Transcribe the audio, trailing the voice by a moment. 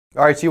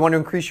All right, so you want to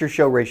increase your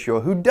show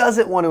ratio. Who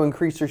doesn't want to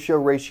increase their show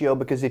ratio?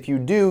 Because if you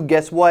do,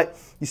 guess what?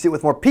 You sit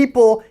with more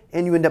people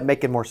and you end up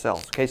making more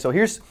sales. Okay, so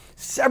here's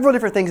several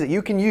different things that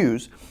you can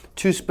use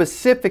to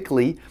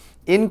specifically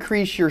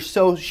increase your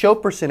show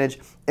percentage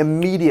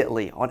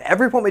immediately on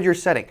every appointment you're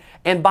setting.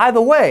 And by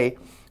the way,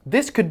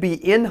 this could be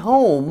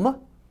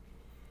in-home.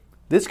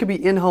 This could be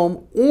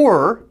in-home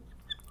or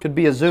could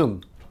be a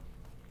Zoom.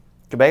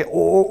 Okay?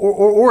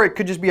 Or it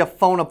could just be a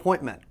phone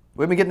appointment.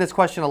 We've been getting this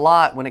question a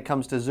lot when it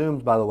comes to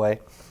Zooms, by the way.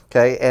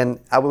 Okay, and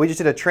we just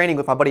did a training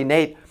with my buddy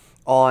Nate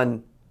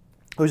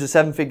who's a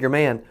 7-figure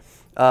man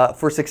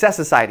for Success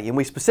Society, and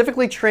we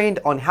specifically trained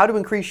on how to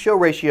increase show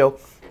ratio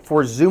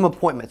for Zoom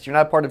appointments. You're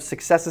not a part of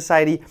Success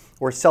Society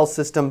or Cell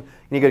System, and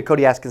you go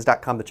to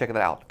CodyAskins.com to check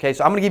that out. Okay,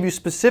 so I'm going to give you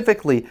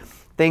specifically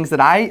things that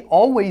I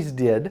always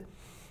did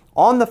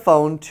on the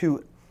phone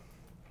to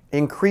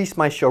increase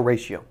my show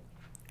ratio.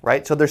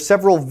 Right? So there's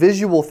several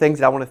visual things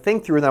that I want to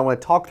think through and that I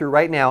want to talk through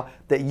right now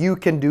that you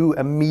can do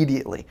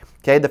immediately.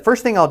 Okay, the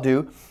first thing I'll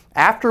do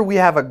after we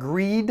have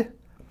agreed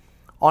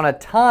on a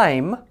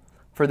time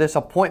for this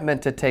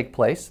appointment to take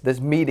place,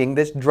 this meeting,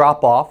 this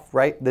drop-off,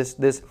 right?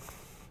 This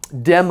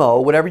demo,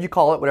 whatever you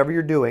call it, whatever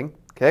you're doing,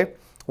 okay?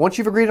 Once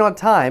you've agreed on a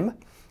time,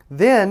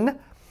 then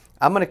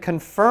I'm going to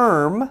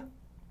confirm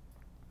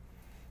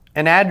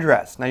an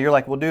address. Now you're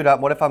like, well, dude,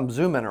 what if I'm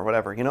Zooming or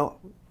whatever? You know,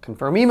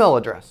 confirm email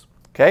address,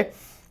 okay?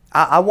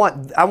 I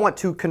want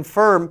to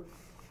confirm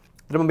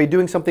that I'm going to be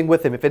doing something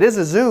with him. If it is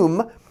a Zoom,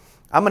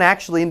 I'm going to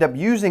actually end up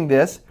using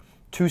this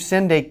to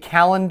send a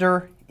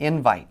calendar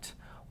invite.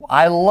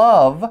 I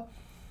love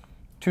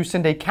to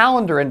send a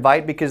calendar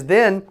invite because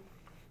then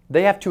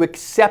they have to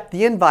accept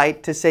the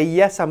invite to say,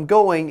 yes, I'm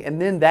going,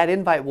 and then that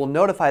invite will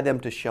notify them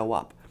to show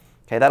up.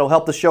 Okay, that'll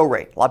help the show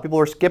rate. A lot of people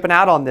are skipping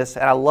out on this,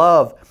 and I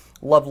love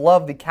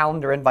the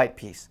calendar invite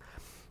piece.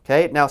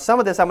 Okay, now some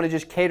of this I'm going to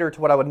just cater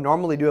to what I would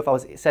normally do if I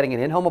was setting an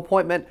in-home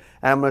appointment,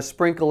 and I'm going to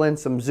sprinkle in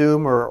some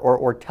Zoom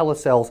or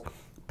telesales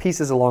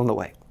pieces along the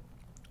way.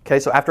 Okay,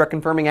 so after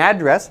confirming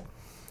address,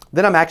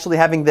 then I'm actually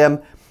having them,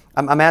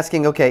 I'm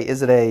asking, okay,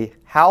 is it a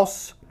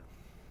house,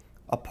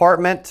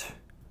 apartment,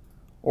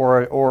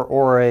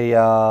 or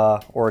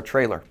a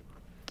trailer?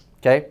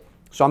 Okay,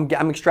 so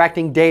I'm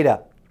extracting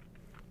data.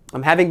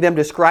 I'm having them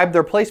describe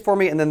their place for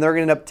me, and then they're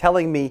going to end up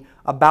telling me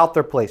about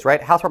their place,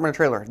 right? House, apartment, or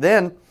trailer.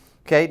 Then,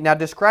 okay, now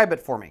describe it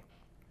for me.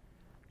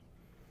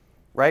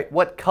 Right?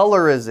 What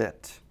color is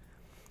it?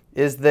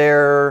 Is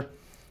there,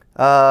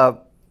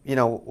 you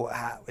know,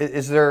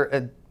 is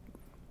it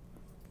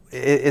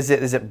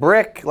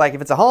brick? Like if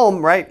it's a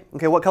home, right?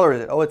 Okay, what color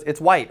is it? Oh, it's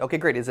white. Okay,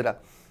 great. Is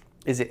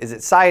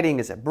it siding?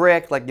 Is it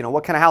brick? Like, you know,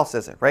 what kind of house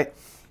is it, right?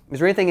 Is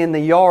there anything in the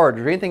yard?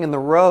 Is there anything in the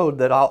road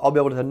that I'll be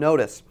able to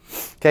notice?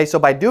 Okay, so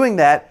by doing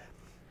that,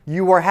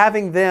 you are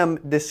having them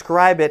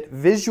describe it,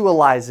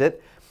 visualize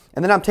it,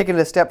 and then I'm taking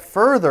it a step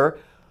further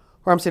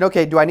where I'm saying,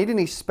 okay, do I need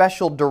any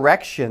special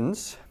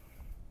directions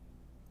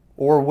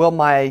or will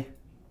my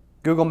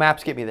Google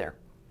Maps get me there?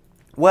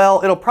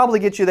 Well, it'll probably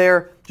get you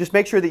there. Just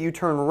make sure that you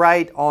turn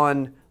right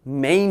on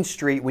Main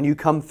Street when you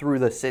come through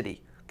the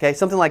city. Okay,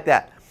 something like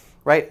that,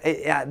 right?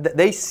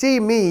 They see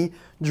me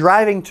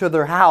driving to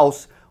their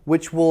house,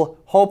 which will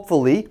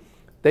hopefully,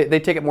 they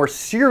take it more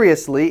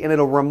seriously and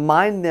it'll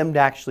remind them to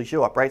actually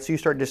show up, right? So you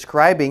start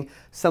describing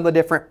some of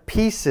the different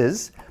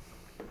pieces.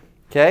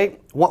 Okay,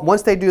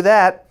 once they do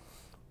that,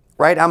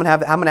 right, I'm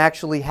gonna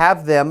actually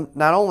have them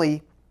not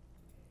only,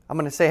 I'm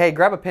gonna say, hey,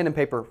 grab a pen and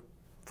paper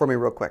for me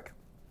real quick.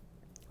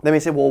 They may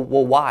say, well,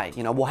 why?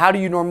 You know, well, how do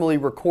you normally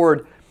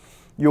record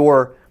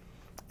your,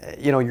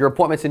 you know, your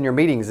appointments and your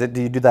meetings? Do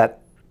you do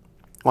that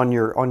on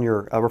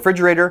your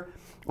refrigerator,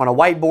 on a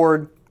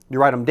whiteboard? You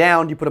write them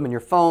down? Do you put them in your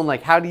phone?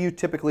 Like, how do you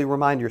typically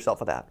remind yourself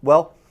of that?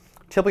 Well,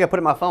 typically I put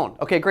it in my phone.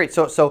 Okay, great.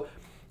 So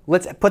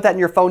let's put that in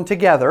your phone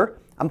together.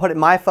 I'm putting it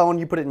in my phone.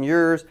 You put it in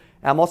yours.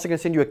 And I'm also going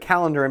to send you a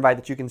calendar invite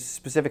that you can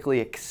specifically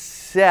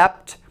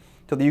accept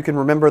so that you can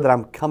remember that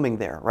I'm coming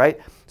there,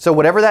 right? So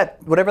whatever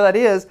that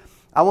is,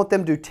 I want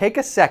them to take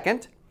a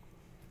second,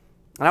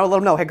 and I will let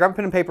them know, hey, grab a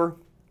pen and paper.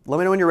 Let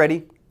me know when you're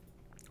ready.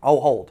 I'll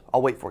hold.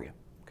 I'll wait for you,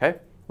 okay?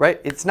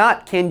 Right? It's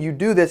not, can you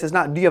do this? It's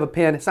not, do you have a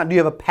pen? It's not, do you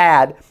have a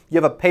pad? You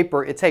have a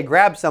paper. It's, hey,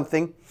 grab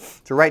something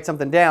to write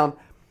something down.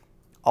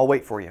 I'll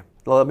wait for you.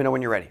 Let me know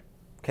when you're ready,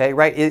 okay?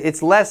 Right?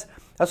 It's less,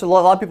 that's what a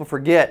lot of people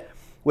forget.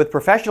 With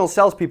professional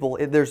salespeople,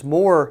 there's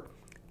more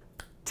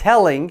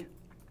telling,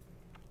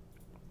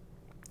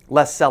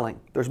 less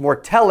selling. There's more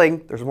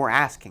telling, there's more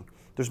asking.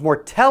 There's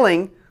more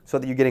telling so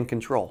that you get in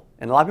control.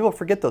 And a lot of people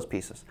forget those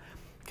pieces.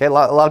 Okay, a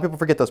lot of people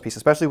forget those pieces,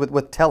 especially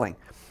with telling.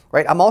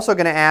 Right? I'm also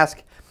going to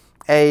ask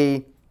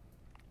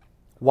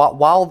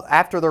while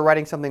after they're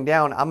writing something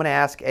down, I'm going to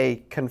ask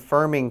a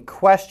confirming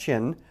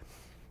question,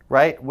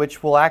 right?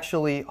 Which will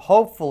actually,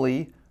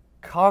 hopefully,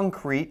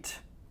 concrete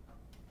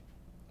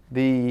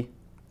the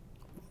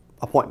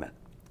appointment.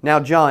 Now,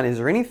 John, is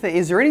there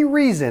any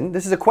reason,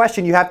 this is a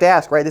question you have to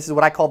ask, right? This is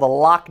what I call the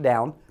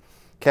lockdown,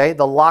 okay?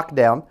 The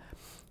lockdown.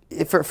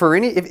 Is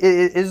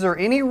there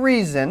any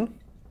reason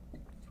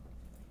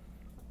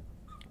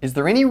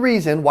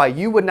why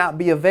you would not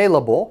be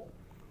available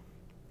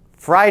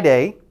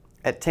Friday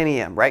at 10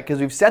 a.m., right? Because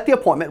we've set the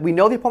appointment. We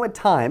know the appointment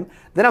time.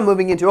 Then I'm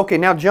moving into, okay,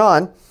 now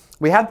John,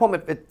 we have an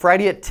appointment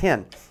Friday at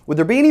 10. Would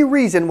there be any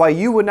reason why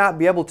you would not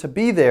be able to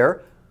be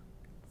there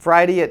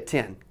Friday at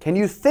 10? Can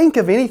you think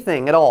of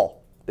anything at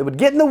all that would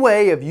get in the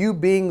way of you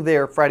being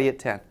there Friday at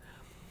 10?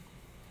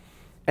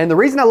 And the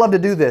reason I love to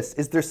do this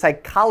is there's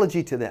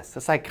psychology to this.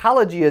 The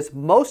psychology is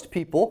most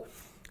people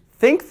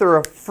think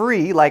they're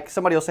free, like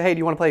somebody will say, hey, do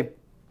you want to play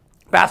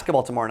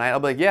basketball tomorrow night?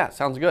 I'll be like, yeah,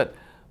 sounds good.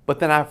 But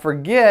then I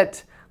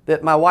forget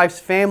that my wife's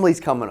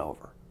family's coming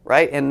over,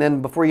 right? And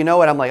then before you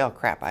know it, I'm like, oh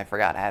crap, I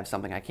forgot I have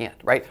something I can't,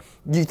 right?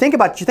 You think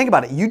about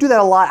it. You do that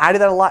a lot. I do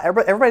that a lot.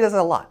 Everybody does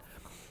that a lot.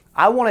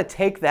 I want to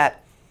take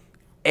that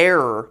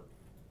error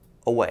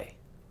away.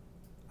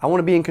 I want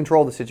to be in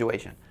control of the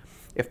situation.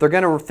 If they're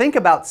going to think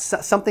about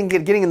something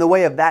getting in the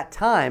way of that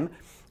time,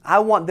 I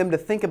want them to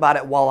think about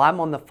it while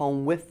I'm on the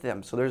phone with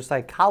them. So there's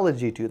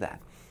psychology to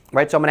that,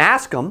 right? So I'm going to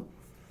ask them,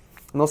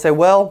 and they'll say,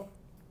 well,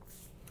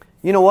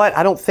 you know what?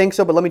 I don't think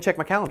so, but let me check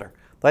my calendar.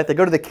 Right? They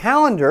go to the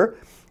calendar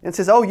and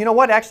says, oh, you know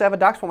what? Actually, I have a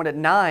doctor's appointment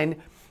at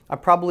 9. I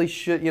probably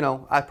should,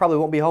 I probably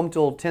won't be home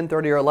till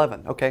 10:30 or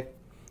 11. Okay.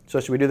 So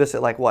should we do this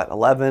at like what?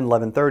 11,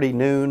 11:30,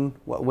 noon?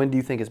 When do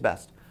you think is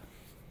best?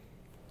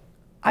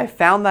 I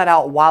found that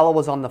out while I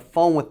was on the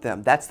phone with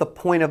them. That's the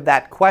point of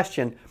that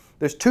question.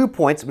 There's 2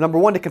 points. Number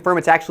one, to confirm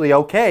it's actually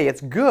okay. It's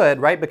good,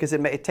 right? Because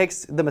it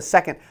takes them a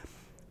second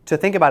to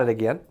think about it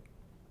again.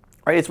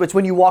 Right? It's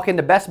when you walk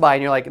into Best Buy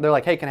and they're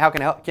like, hey, can't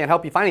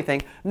help you find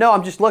anything? No,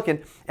 I'm just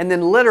looking. And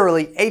then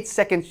literally 8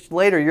 seconds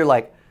later, you're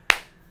like,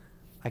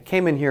 I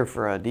came in here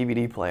for a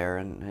DVD player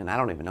and I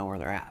don't even know where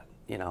they're at,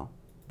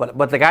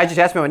 But the guy just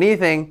asked me about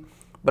anything.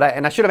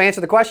 And I should have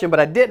answered the question,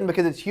 but I didn't,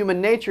 because it's human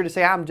nature to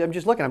say, I'm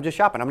just looking, I'm just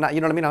shopping. I'm not, you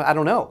know what I mean? I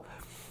don't know.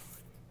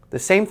 The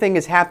same thing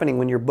is happening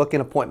when you're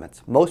booking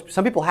appointments.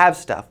 Some people have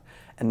stuff,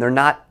 and they're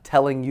not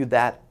telling you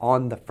that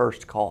on the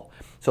first call.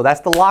 So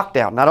that's the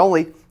lockdown. Not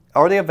only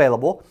are they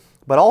available,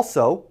 but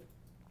also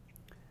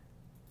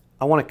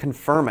I want to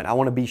confirm it. I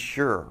want to be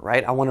sure,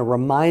 right? I want to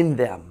remind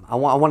them. I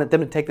want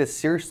them to take this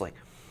seriously.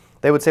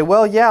 They would say,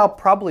 well, yeah, I'll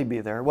probably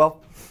be there.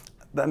 Well,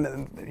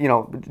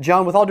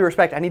 John, with all due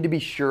respect, I need to be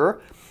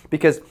sure,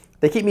 because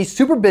they keep me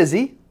super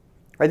busy,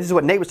 right? This is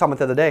what Nate was talking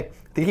about the other day.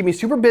 They keep me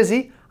super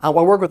busy. I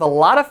work with a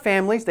lot of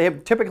families.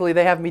 Typically,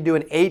 they have me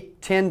doing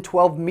 8, 10,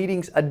 12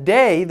 meetings a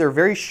day. They're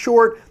very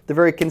short, they're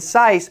very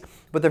concise,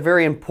 but they're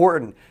very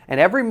important. And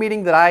every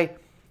meeting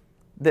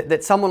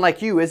that someone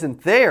like you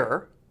isn't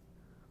there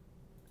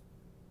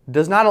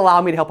does not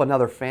allow me to help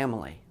another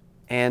family.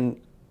 And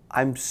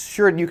I'm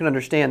sure you can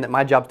understand that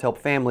my job is to help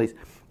families,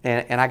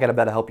 and I got to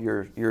better help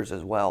yours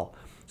as well.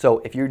 So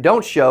if you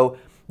don't show,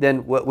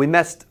 then we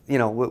messed,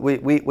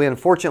 we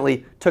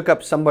unfortunately took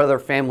up some other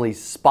family's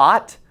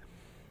spot.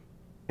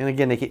 And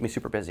again, they keep me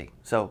super busy.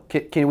 So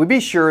can we be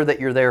sure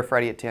that you're there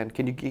Friday at 10?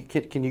 Can you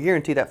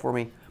guarantee that for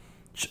me?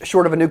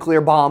 Short of a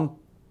nuclear bomb,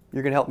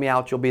 you're going to help me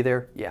out. You'll be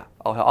there. Yeah,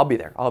 I'll be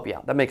there. I'll help you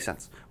out. That makes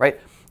sense, right?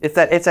 It's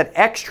that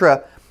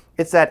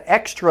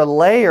extra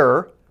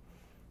layer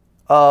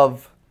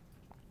of,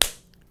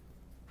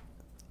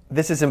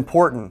 this is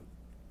important.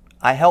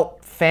 I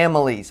help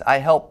families, I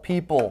help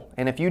people,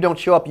 and if you don't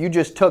show up, you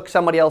just took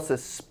somebody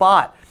else's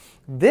spot.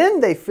 Then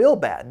they feel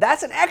bad.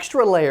 That's an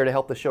extra layer to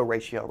help the show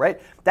ratio, right?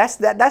 That's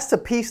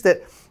the piece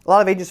that a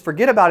lot of agents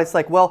forget about. It's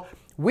like, well,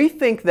 we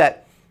think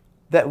that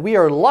we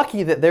are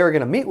lucky that they're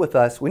going to meet with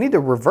us. We need to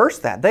reverse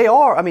that. They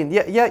are. I mean,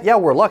 yeah,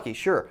 we're lucky,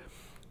 sure.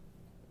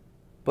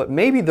 But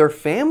maybe their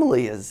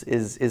family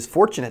is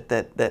fortunate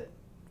that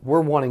we're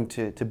wanting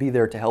to be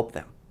there to help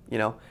them.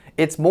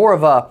 It's more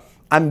of a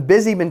I'm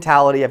busy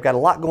mentality. I've got a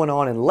lot going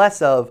on, and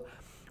less of,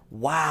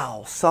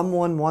 wow,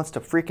 someone wants to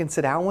freaking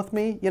sit down with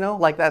me.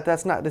 Like that.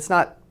 That's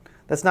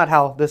not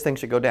how this thing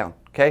should go down.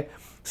 Okay.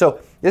 So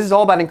this is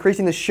all about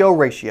increasing the show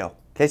ratio.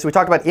 Okay. So we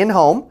talked about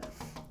in-home,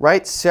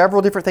 right?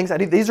 Several different things I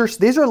do.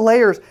 These are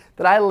layers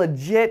that I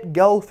legit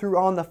go through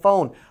on the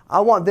phone. I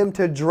want them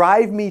to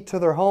drive me to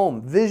their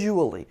home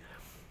visually.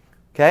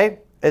 Okay.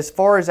 As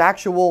far as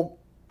actual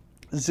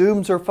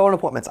Zooms or phone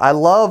appointments, I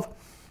love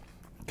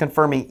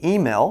confirming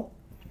email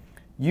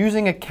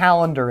using a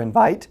calendar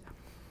invite.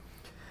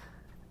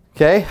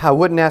 Okay, I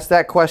wouldn't ask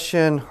that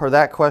question or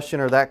that question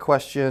or that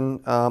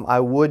question.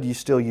 You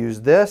still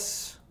use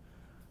this,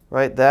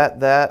 right?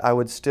 That I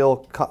would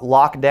still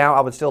lock down.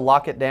 I would still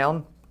lock it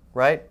down,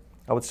 right?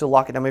 I would still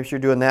lock it down. Maybe you're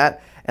doing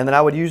that, and then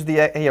I would use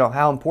the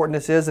how important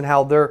this is and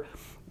how they're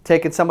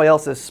taking somebody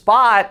else's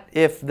spot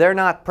if they're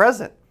not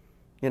present.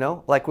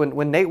 Like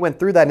when Nate went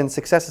through that in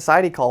Success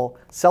Society call,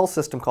 cell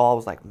system call, I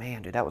was like,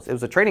 man, dude, it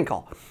was a training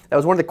call. That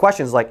was one of the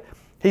questions. Like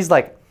he's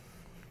like,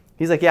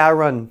 yeah, I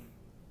run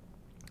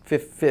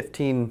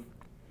 15,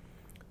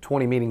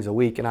 20 meetings a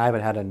week, and I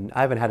haven't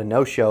had a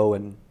no-show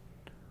in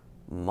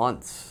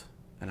months.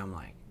 And I'm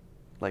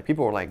like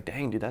people were like,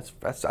 dang, dude, that's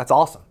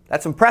awesome.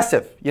 That's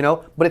impressive,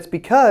 But it's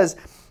because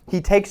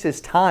he takes his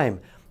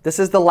time. This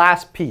is the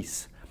last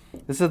piece.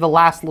 This is the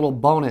last little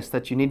bonus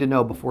that you need to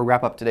know before we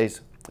wrap up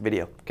today's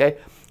video. Okay.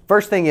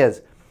 First thing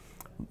is,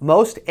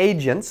 most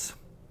agents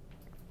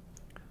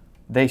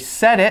They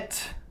set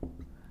it,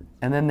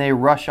 and then they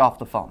rush off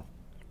the phone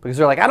because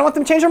they're like, I don't want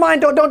them to change their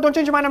mind. Don't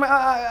change your mind.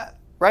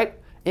 Right?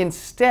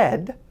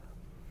 Instead,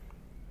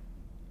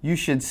 you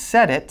should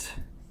set it,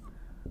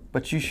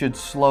 but you should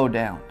slow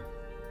down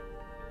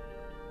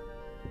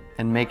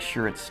and make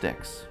sure it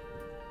sticks.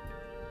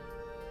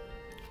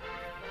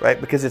 Right?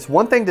 Because it's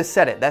one thing to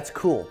set it. That's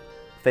cool.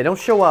 If they don't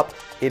show up,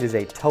 it is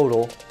a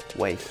total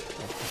waste.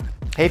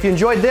 Hey, if you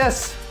enjoyed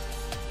this,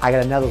 I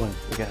got another one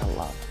you're gonna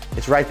love.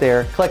 It's right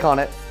there. Click on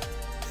it.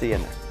 See you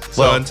in there.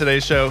 So in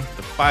today's show,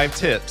 the 5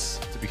 tips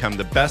to become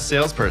the best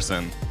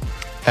salesperson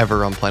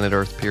ever on planet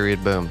Earth,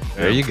 period, boom.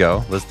 There you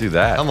go. Let's do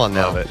that. Come on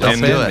now. Let's do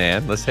it,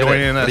 man. Let's hit it.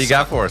 What do you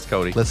got for us,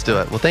 Cody? Let's do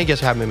it. Well, thank you guys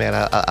for having me,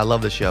 man. I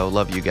love the show.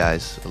 Love you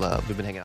guys. We've been hanging out.